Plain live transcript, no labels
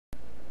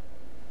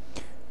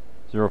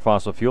Zero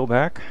fossil fuel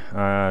back.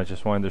 I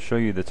just wanted to show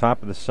you the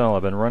top of the cell.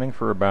 I've been running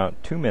for about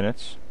 2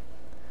 minutes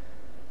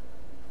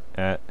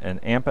at an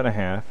amp and a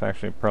half,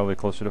 actually probably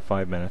closer to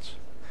 5 minutes.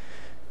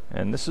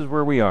 And this is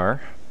where we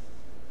are.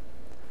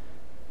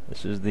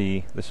 This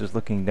is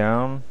looking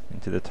down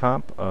into the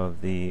top of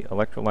the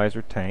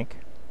electrolyzer tank.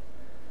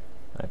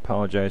 I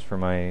apologize for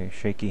my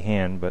shaky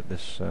hand, but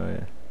this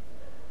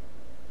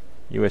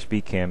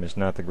USB cam is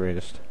not the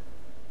greatest.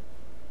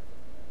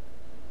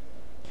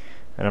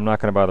 And I'm not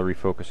going to bother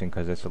refocusing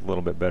because it's a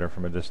little bit better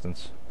from a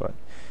distance. But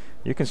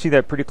you can see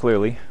that pretty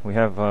clearly. We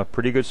have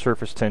pretty good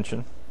surface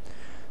tension.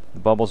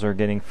 The bubbles are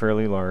getting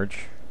fairly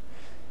large.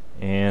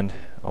 And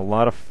a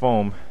lot of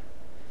foam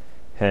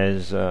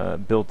has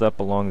built up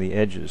along the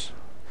edges.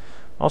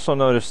 Also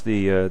notice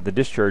the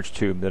discharge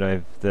tube that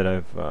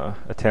I've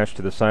attached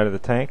to the side of the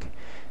tank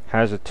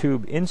has a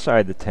tube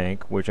inside the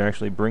tank which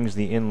actually brings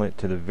the inlet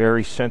to the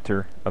very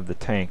center of the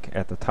tank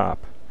at the top.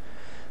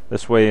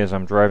 This way, as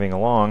I'm driving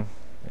along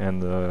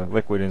and the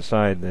liquid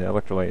inside the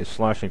electrolyte is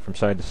sloshing from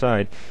side to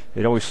side,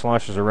 it always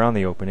sloshes around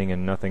the opening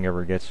and nothing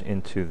ever gets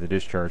into the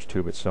discharge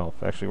tube itself.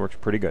 Actually works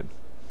pretty good.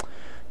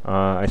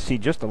 I see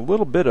just a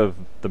little bit of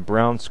the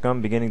brown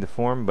scum beginning to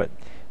form, but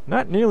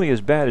not nearly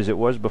as bad as it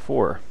was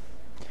before.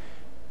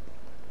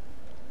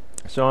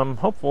 So I'm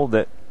hopeful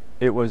that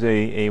it was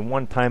a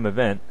one-time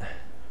event.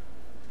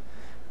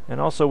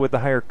 And also with the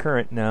higher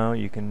current now,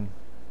 you can,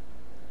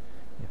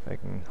 if I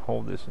can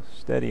hold this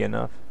steady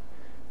enough,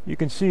 you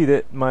can see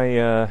that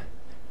my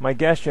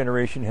gas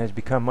generation has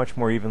become much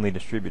more evenly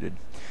distributed.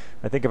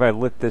 I think if I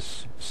let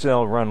this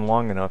cell run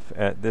long enough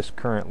at this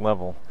current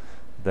level,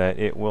 that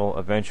it will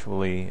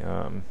eventually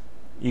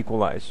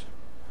equalize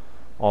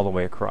all the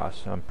way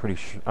across. I'm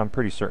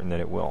pretty certain that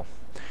it will.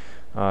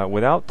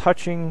 Without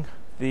touching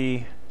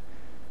the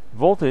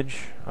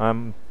voltage,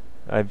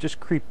 I've just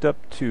creeped up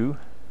to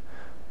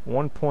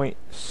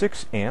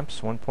 1.6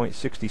 amps,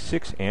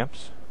 1.66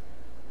 amps.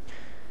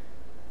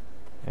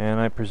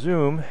 And I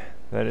presume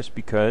that is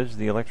because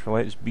the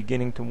electrolyte is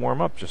beginning to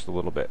warm up just a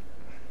little bit.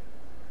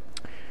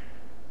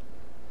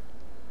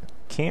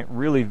 Can't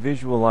really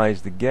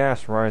visualize the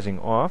gas rising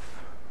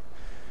off,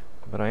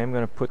 but I am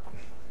going to put...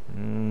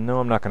 No,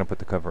 I'm not going to put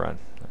the cover on.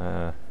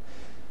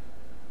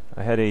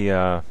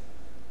 I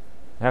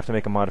have to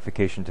make a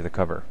modification to the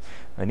cover.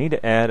 I need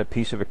to add a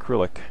piece of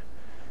acrylic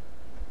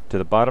to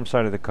the bottom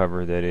side of the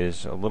cover that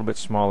is a little bit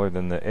smaller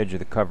than the edge of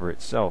the cover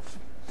itself.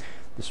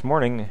 This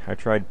morning I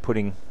tried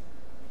putting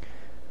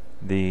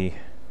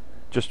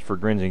just for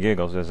grins and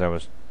giggles, as I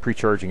was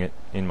pre-charging it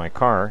in my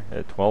car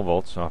at 12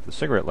 volts off the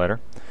cigarette lighter,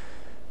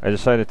 I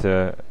decided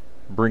to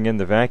bring in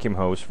the vacuum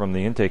hose from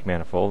the intake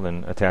manifold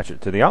and attach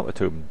it to the outlet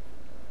tube.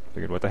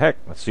 Figured, what the heck,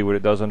 let's see what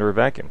it does under a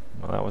vacuum.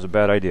 Well, that was a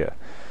bad idea,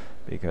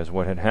 because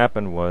what had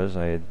happened was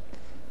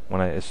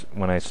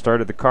when I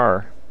started the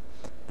car,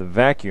 the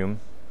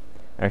vacuum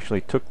actually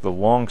took the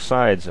long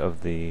sides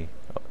of the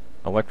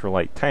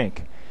electrolyte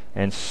tank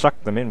and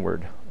sucked them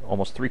inward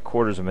almost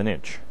 3/4 of an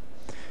inch.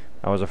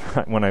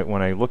 When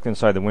I looked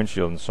inside the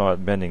windshield and saw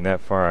it bending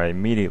that far, I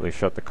immediately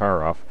shut the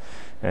car off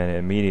and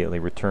immediately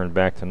returned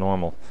back to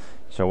normal.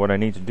 So what I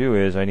need to do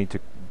is I need to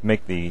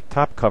make the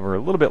top cover a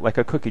little bit like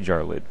a cookie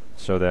jar lid,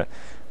 so that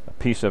a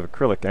piece of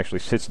acrylic actually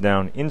sits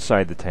down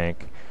inside the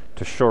tank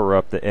to shore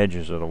up the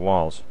edges of the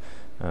walls.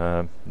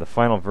 The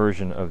final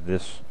version of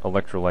this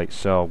electrolyte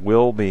cell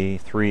will be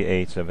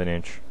 3/8 of an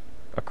inch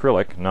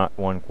acrylic, not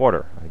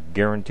 1/4. I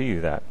guarantee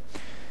you that.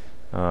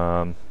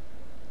 The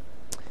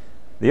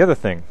other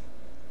thing,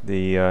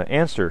 the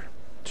answer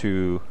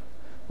to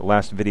the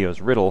last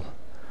video's riddle,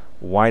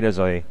 why does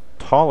a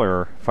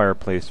taller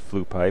fireplace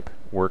flue pipe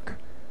work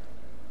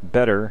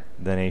better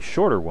than a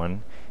shorter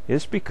one,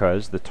 is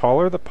because the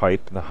taller the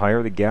pipe, the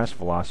higher the gas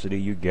velocity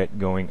you get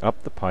going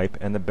up the pipe,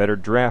 and the better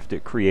draft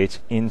it creates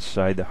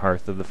inside the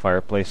hearth of the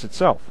fireplace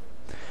itself.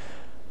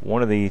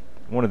 One of the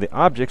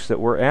objects that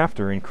we're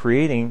after in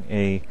creating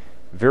a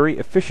very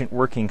efficient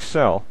working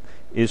cell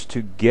is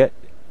to get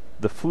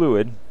the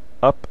fluid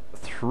up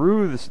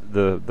through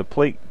the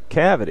plate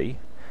cavity,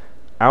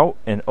 out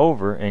and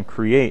over, and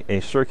create a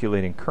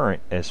circulating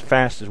current as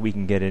fast as we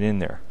can get it in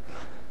there.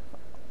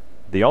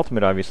 The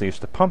ultimate, obviously, is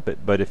to pump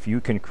it, but if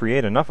you can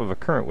create enough of a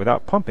current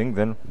without pumping,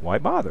 then why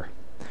bother?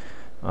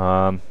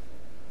 I'm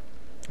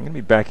going to be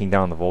backing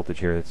down the voltage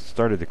here. It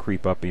started to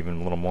creep up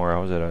even a little more.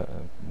 I was at a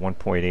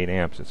 1.8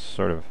 amps. It's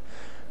sort of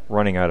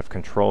running out of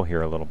control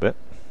here a little bit.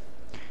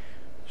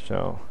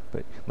 So,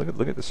 but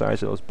look at the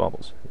size of those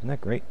bubbles. Isn't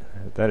that great?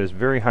 That is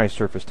very high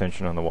surface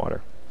tension on the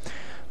water.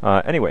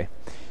 Anyway,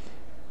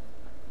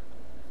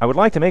 I would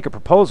like to make a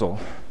proposal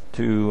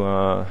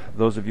to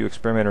those of you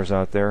experimenters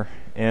out there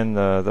and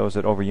those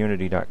at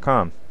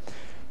overunity.com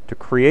to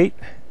create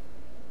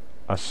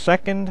a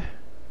second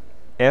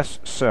S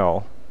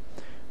cell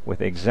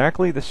with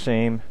exactly the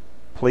same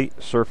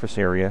plate surface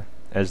area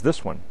as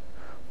this one.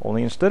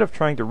 Only instead of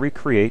trying to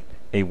recreate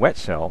a wet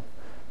cell,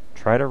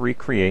 try to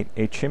recreate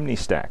a chimney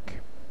stack.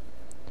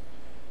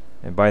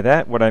 And by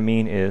that, what I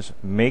mean is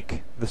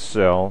make the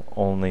cell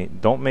only,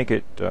 don't make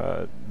it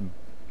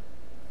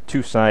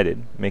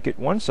two-sided, make it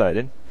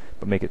one-sided,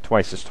 but make it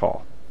twice as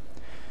tall.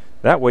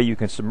 That way you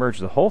can submerge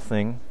the whole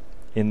thing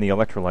in the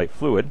electrolyte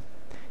fluid,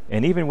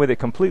 and even with it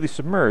completely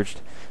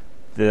submerged,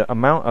 the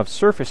amount of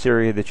surface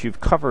area that you've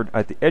covered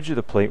at the edge of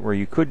the plate where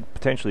you could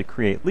potentially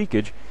create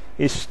leakage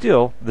is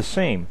still the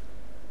same.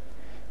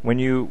 When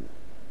you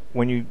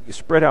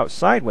spread out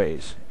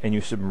sideways and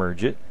you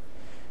submerge it,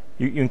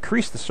 you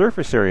increase the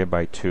surface area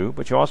by 2,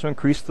 but you also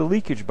increase the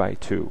leakage by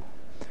 2.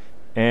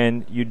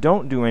 And you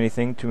don't do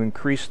anything to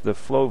increase the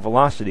flow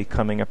velocity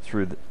coming up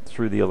through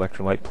the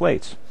electrolyte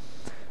plates.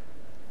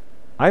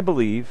 I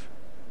believe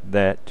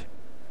that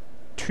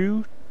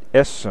 2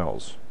 S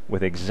cells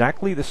with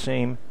exactly the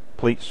same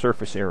plate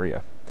surface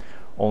area,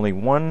 only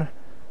one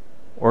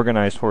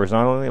organized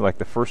horizontally like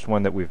the first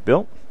one that we've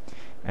built,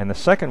 and the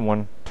second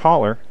one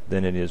taller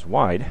than it is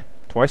wide,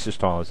 twice as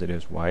tall as it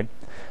is wide.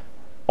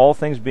 All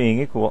things being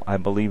equal, I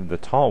believe the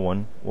tall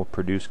one will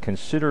produce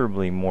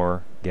considerably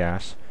more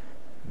gas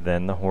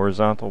than the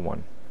horizontal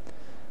one.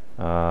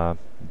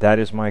 That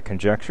is my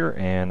conjecture,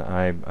 and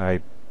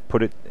I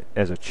put it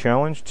as a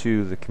challenge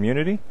to the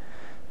community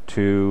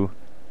to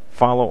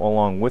follow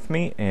along with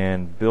me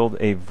and build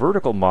a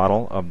vertical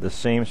model of the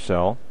same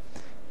cell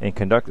and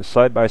conduct a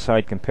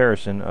side-by-side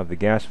comparison of the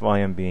gas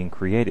volume being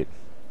created.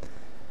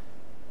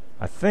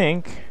 I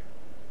think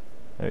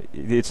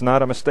it's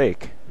not a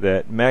mistake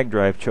that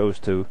MagDrive chose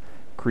to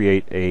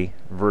create a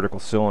vertical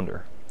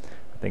cylinder.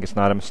 I think it's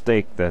not a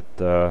mistake that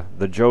the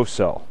HHO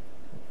cell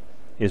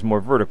is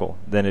more vertical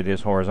than it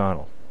is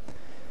horizontal.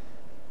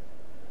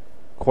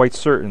 Quite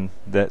certain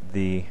that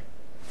the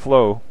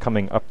flow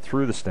coming up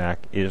through the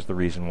stack is the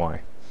reason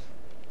why.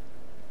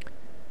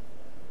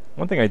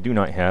 One thing I do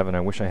not have, and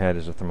I wish I had,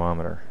 is a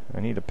thermometer. I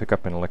need to pick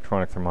up an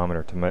electronic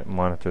thermometer to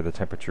monitor the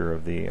temperature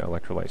of the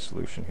electrolyte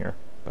solution here.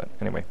 But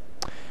anyway,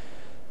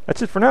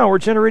 that's it for now. We're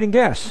generating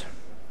gas.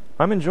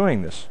 I'm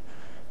enjoying this.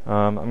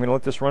 I'm going to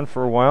let this run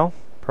for a while,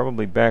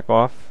 probably back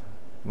off,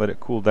 let it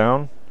cool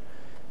down,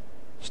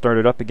 start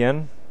it up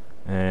again,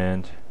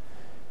 and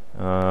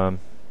I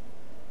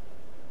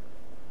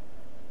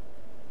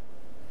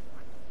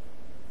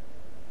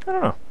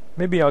don't know.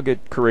 Maybe I'll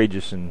get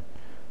courageous and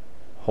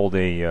hold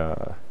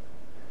a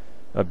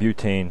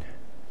butane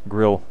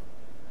grill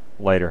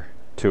lighter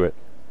to it.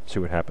 See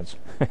what happens.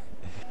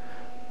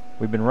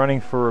 We've been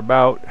running for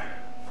about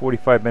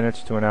 45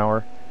 minutes to an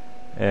hour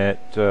at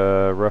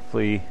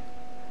roughly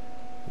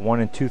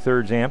 1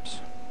 2/3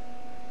 amps.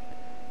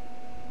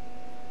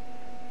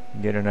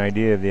 Get an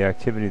idea of the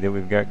activity that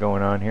we've got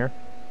going on here.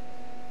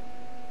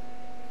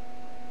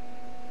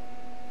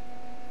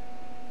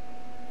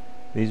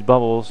 These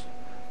bubbles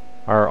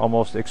are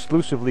almost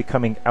exclusively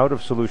coming out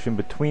of solution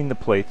between the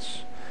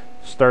plates,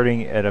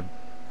 starting at a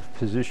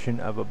position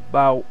of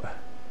about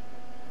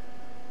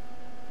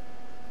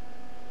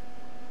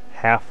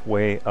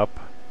halfway up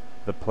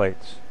the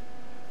plates.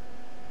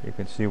 You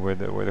can see where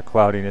the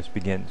cloudiness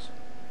begins.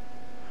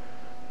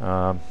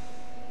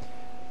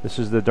 This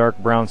is the dark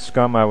brown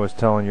scum I was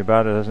telling you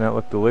about. Doesn't that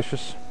look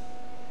delicious?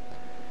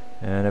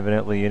 And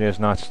evidently it has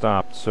not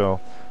stopped.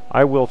 So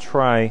I will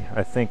try,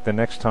 I think, the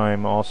next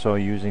time also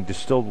using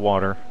distilled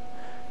water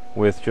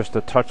with just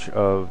a touch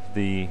of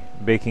the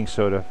baking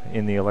soda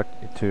in the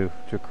to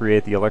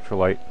create the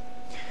electrolyte,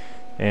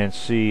 and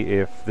see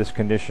if this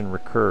condition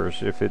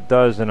recurs. If it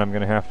does, then I'm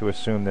going to have to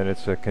assume that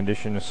it's a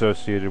condition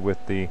associated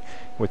with the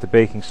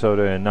baking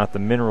soda and not the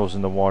minerals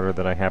in the water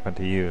that I happen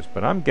to use.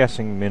 But I'm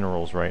guessing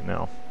minerals right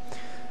now.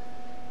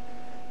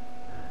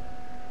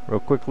 Real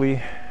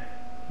quickly,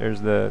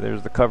 there's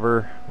the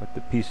cover with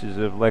the pieces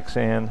of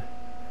Lexan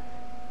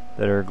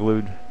that are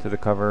glued to the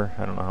cover.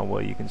 I don't know how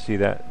well you can see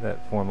that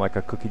form like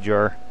a cookie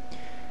jar.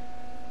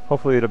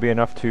 Hopefully it'll be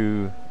enough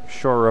to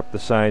shore up the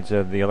sides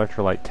of the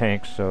electrolyte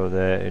tank so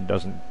that it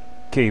doesn't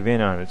cave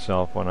in on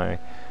itself when I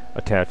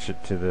attach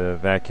it to the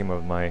vacuum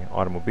of my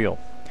automobile.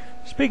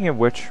 Speaking of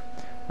which,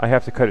 I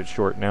have to cut it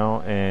short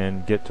now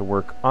and get to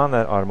work on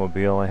that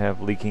automobile. I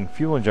have leaking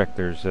fuel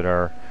injectors that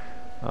are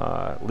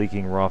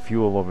leaking raw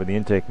fuel over the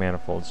intake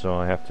manifold, so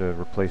I have to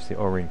replace the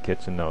O-ring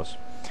kits in those.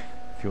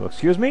 If you'll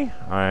excuse me,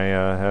 I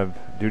have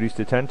duties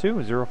to tend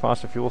to. Zero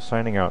Fossil Fuel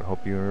signing out.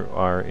 Hope you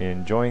are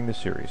enjoying the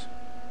series.